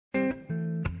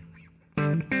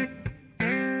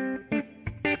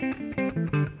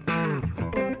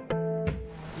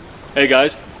Hey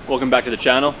guys, welcome back to the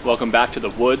channel. Welcome back to the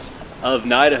woods of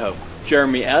Idaho.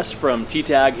 Jeremy S. from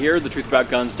T-Tag here,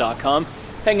 thetruthaboutguns.com,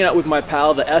 hanging out with my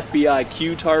pal, the FBI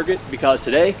Q Target, because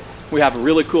today we have a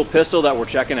really cool pistol that we're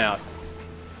checking out.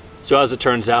 So as it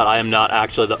turns out, I am not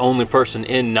actually the only person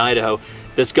in Idaho.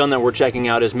 This gun that we're checking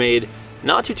out is made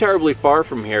not too terribly far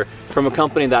from here, from a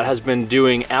company that has been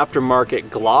doing aftermarket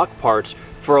GLOCK parts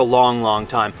for a long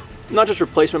time. Not just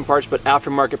replacement parts, but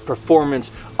aftermarket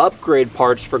performance upgrade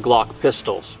parts for GLOCK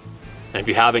pistols. And if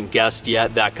you haven't guessed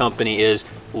yet, that company is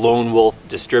Lone Wolf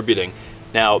Distributing.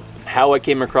 Now, how I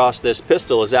came across this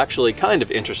pistol is actually kind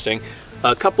of interesting.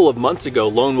 A couple of months ago,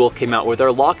 Lone Wolf came out with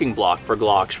their locking block for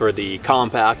GLOCKs for the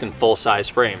compact and full-size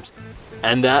frames.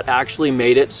 And that actually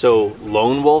made it so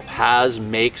Lone Wolf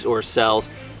makes or sells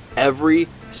every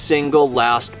single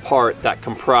last part that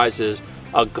comprises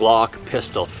a GLOCK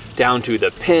pistol, down to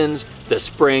the pins, the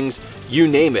springs, you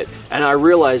name it. And I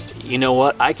realized, you know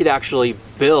what, I could actually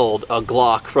build a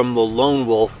GLOCK from the Lone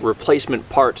Wolf replacement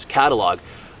parts catalog,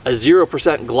 a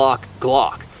 0%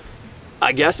 GLOCK.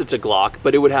 I guess it's a GLOCK,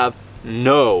 but it would have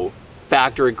no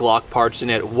factory GLOCK parts in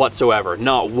it whatsoever,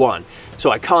 not one.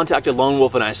 So I contacted Lone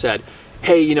Wolf and I said,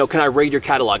 hey, you know, can I raid your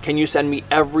catalog? Can you send me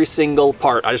every single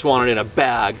part? I just want it in a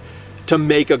bag to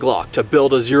make a GLOCK, to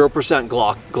build a 0%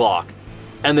 GLOCK.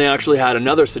 And they actually had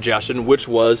another suggestion, which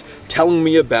was telling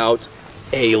me about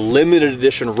a limited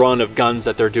edition run of guns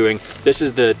that they're doing. This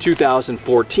is the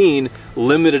 2014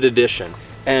 limited edition,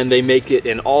 and they make it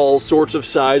in all sorts of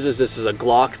sizes. This is a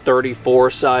Glock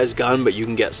 34 size gun, but you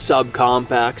can get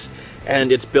subcompacts,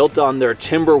 and it's built on their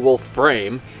Timberwolf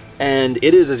frame, and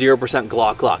it is a 0%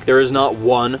 GLOCK. There is not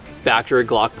one factory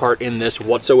GLOCK part in this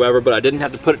whatsoever, but I didn't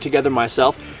have to put it together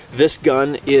myself. This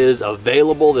gun is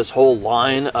available, this whole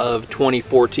line of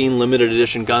 2014 limited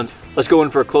edition guns. Let's go in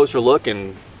for a closer look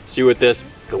and see what this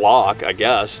GLOCK, I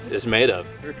guess, is made of.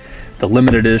 The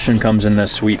limited edition comes in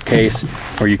this sweet case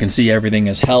where you can see everything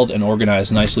is held and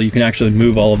organized nicely. You can actually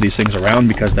move all of these things around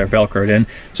because they're velcroed in.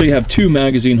 So you have two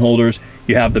magazine holders,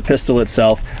 you have the pistol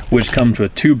itself, which comes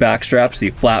with two back straps,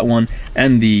 the flat one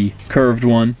and the curved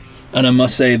one. And I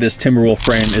must say this Timberwolf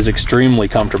frame is extremely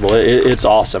comfortable. It's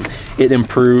awesome. It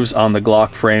improves on the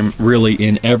GLOCK frame really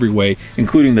in every way,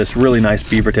 including this really nice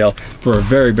beaver tail for a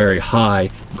very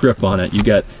high grip on it. You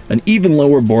get an even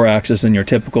lower bore axis than your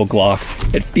typical GLOCK.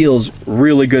 It feels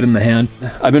really good in the hand.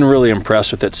 I've been really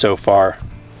impressed with it so far.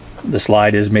 The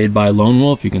slide is made by Lone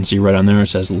Wolf. You can see right on there it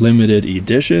says limited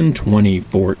edition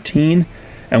 2014.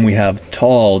 And we have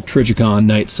tall Trijicon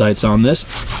night sights on this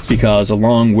because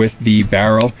along with the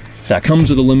barrel that comes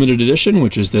with a limited edition,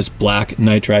 which is this black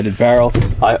nitrided barrel,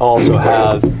 I also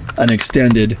have an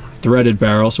extended threaded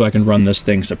barrel so I can run this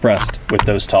thing suppressed with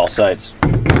those tall sights.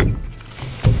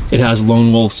 It has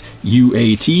Lone Wolf's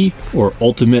UAT, or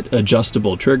Ultimate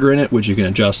Adjustable Trigger in it, which you can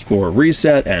adjust for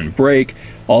reset and break,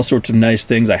 all sorts of nice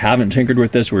things. I haven't tinkered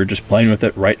with this, we're just playing with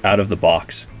it right out of the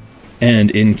box.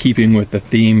 And in keeping with the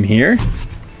theme here,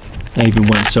 I even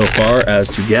went so far as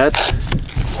to get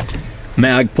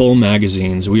Magpul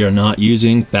magazines. We are not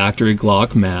using factory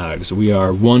GLOCK mags. We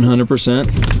are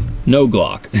 100% no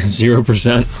GLOCK,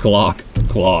 0%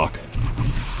 GLOCK.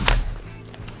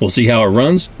 We'll see how it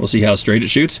runs, we'll see how straight it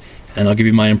shoots, and I'll give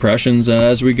you my impressions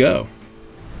as we go.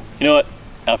 You know what?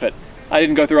 F it. I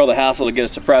didn't go through all the hassle to get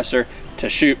a suppressor to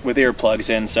shoot with earplugs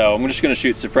in, so I'm just going to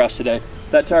shoot suppressed today.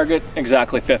 That target,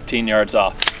 exactly 15 yards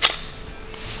off.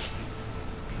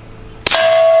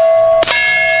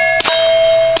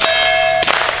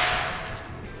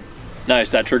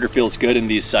 Nice, that trigger feels good, and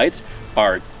these sights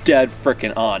are dead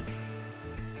frickin' on.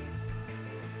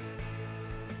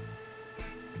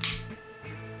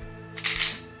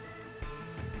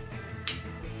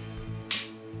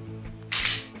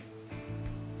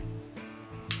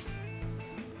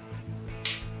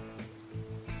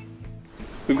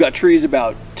 We've got trees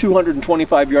about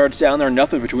 225 yards down there,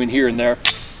 nothing between here and there.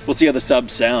 We'll see how the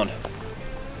subs sound.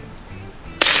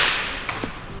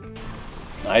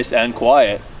 Nice and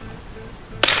quiet.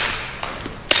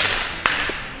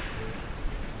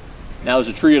 Now there's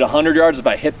a tree at 100 yards. If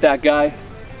I hit that guy,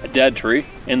 a dead tree,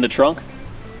 in the trunk.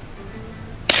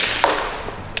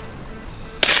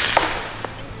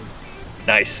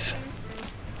 Nice.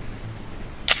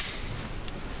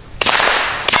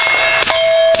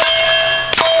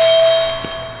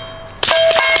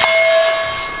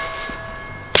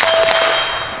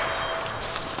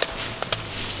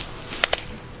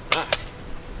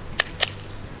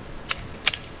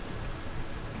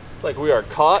 It's like we are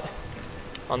caught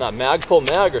on that Magpul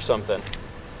mag or something.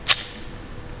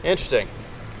 Interesting.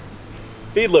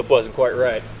 Feed lip wasn't quite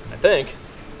right, I think,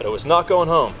 but it was not going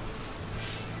home.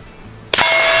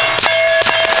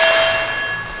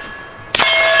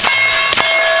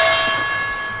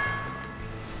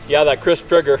 Yeah, that crisp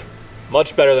trigger,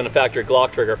 much better than a factory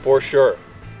Glock trigger for sure.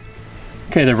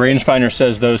 Okay, the rangefinder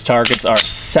says those targets are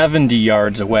 70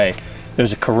 yards away.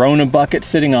 There's a Corona bucket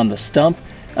sitting on the stump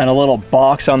and a little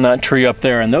box on that tree up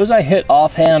there, and those I hit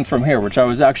offhand from here, which I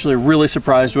was actually really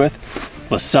surprised with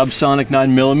subsonic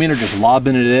 9mm, just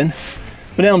lobbing it in.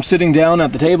 But now I'm sitting down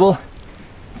at the table.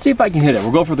 Let's see if I can hit it.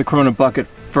 We'll go for the Corona bucket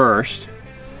first.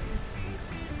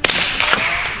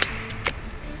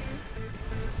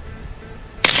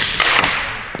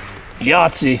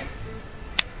 Yahtzee!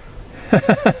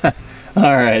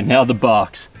 Alright, now the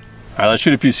box. Alright, let's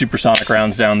shoot a few supersonic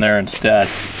rounds down there instead.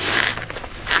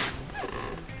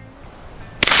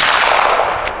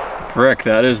 Frick,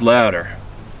 that is louder.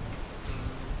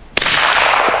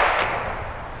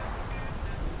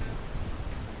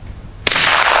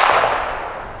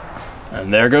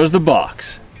 And there goes the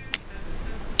box.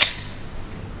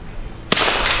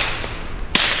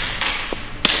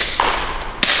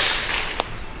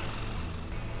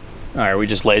 Alright, we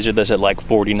just lasered this at like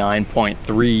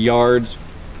 49.3 yards.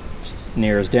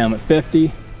 Near as down at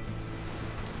 50.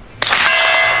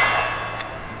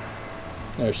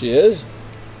 There she is.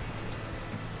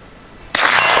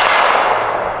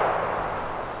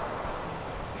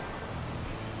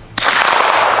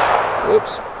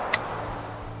 Whoops.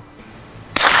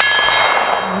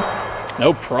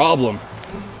 No problem.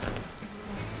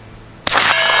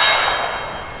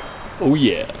 Oh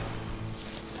yeah.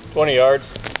 20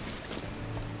 yards.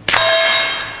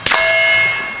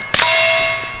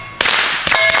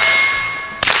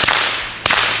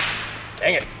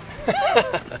 Dang it.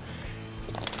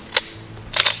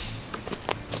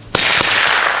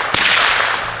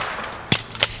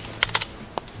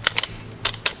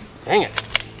 Dang it.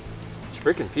 These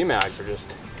freaking PMags are just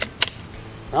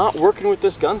not working with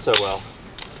this gun so well.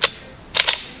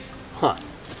 Huh.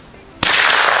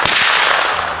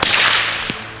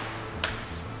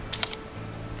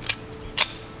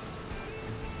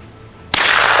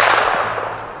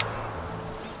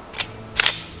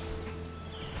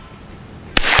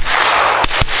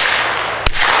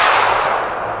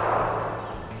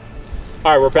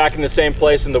 Alright, we're back in the same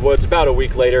place in the woods about a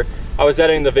week later. I was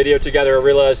editing the video together and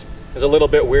realized it's a little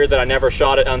bit weird that I never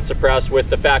shot it unsuppressed with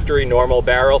the factory normal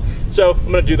barrel. So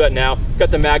I'm going to do that now. Got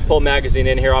the Magpul magazine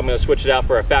in here. I'm going to switch it out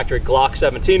for a factory Glock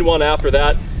 17 one after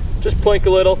that. Just plink a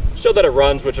little, show that it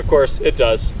runs, which of course it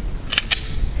does.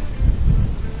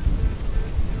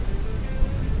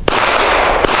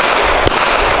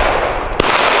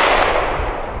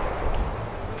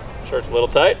 Sure, it's a little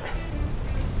tight.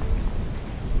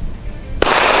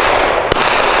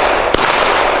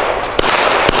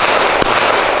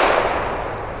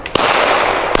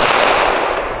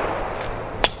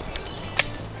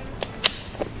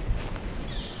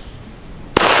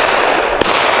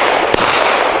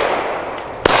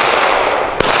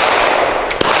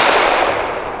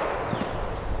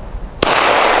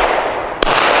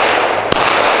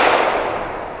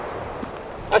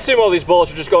 I assume all these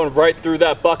bullets are just going right through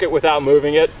that bucket without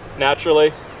moving it,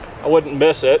 naturally. I wouldn't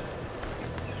miss it.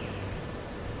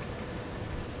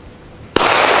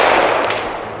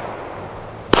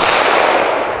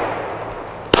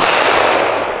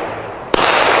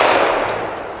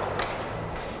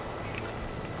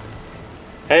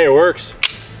 Hey, it works.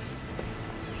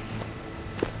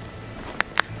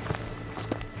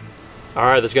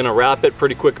 Alright, that's gonna wrap it.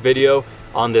 Pretty quick video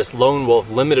on this Lone Wolf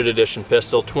limited edition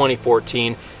pistol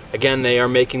 2014. Again, they are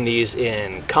making these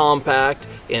in compact,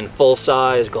 in full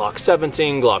size, Glock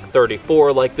 17, Glock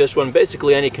 34 like this one,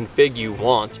 basically any config you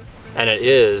want. And it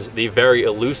is the very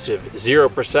elusive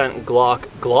 0%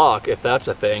 Glock, if that's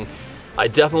a thing. I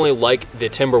definitely like the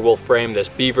Timberwolf frame, this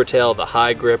beaver tail, the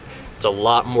high grip. It's a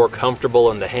lot more comfortable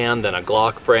in the hand than a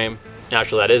Glock frame.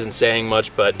 Naturally, that isn't saying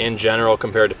much, but in general,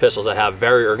 compared to pistols that have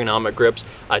very ergonomic grips,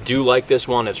 I do like this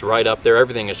one. It's right up there.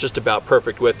 Everything is just about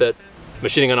perfect with it.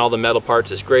 Machining on all the metal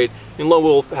parts is great, and Lone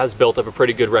Wolf has built up a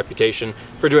pretty good reputation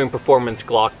for doing performance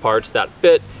Glock parts that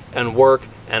fit and work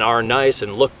and are nice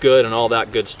and look good and all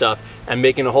that good stuff, and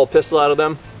making a whole pistol out of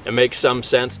them, it makes some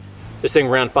sense. This thing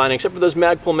ran fine, except for those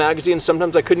Magpul magazines.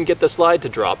 Sometimes I couldn't get the slide to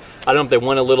drop. I don't know if they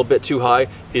went a little bit too high.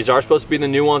 These are supposed to be the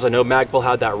new ones. I know Magpul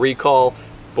had that recall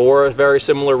for a very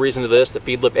similar reason to this. The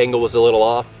feed lip angle was a little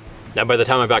off. Now, by the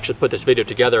time I've actually put this video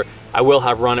together, I will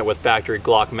have run it with factory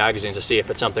Glock magazines to see if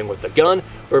it's something with the gun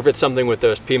or if it's something with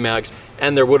those PMags,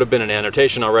 and there would have been an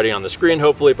annotation already on the screen,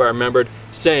 hopefully, if I remembered,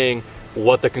 saying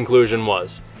what the conclusion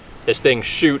was. This thing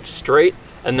shoots straight,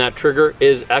 and that trigger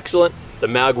is excellent. The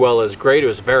magwell is great. It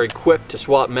was very quick to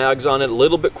swap mags on it, a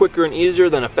little bit quicker and easier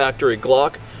than a factory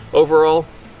Glock. Overall,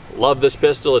 love this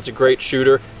pistol. It's a great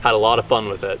shooter. Had a lot of fun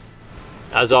with it.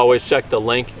 As always, check the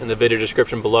link in the video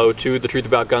description below to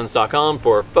thetruthaboutguns.com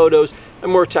for photos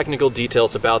and more technical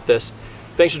details about this.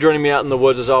 Thanks for joining me out in the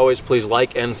woods as always. Please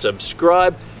like and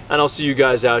subscribe, and I'll see you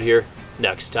guys out here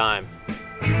next time.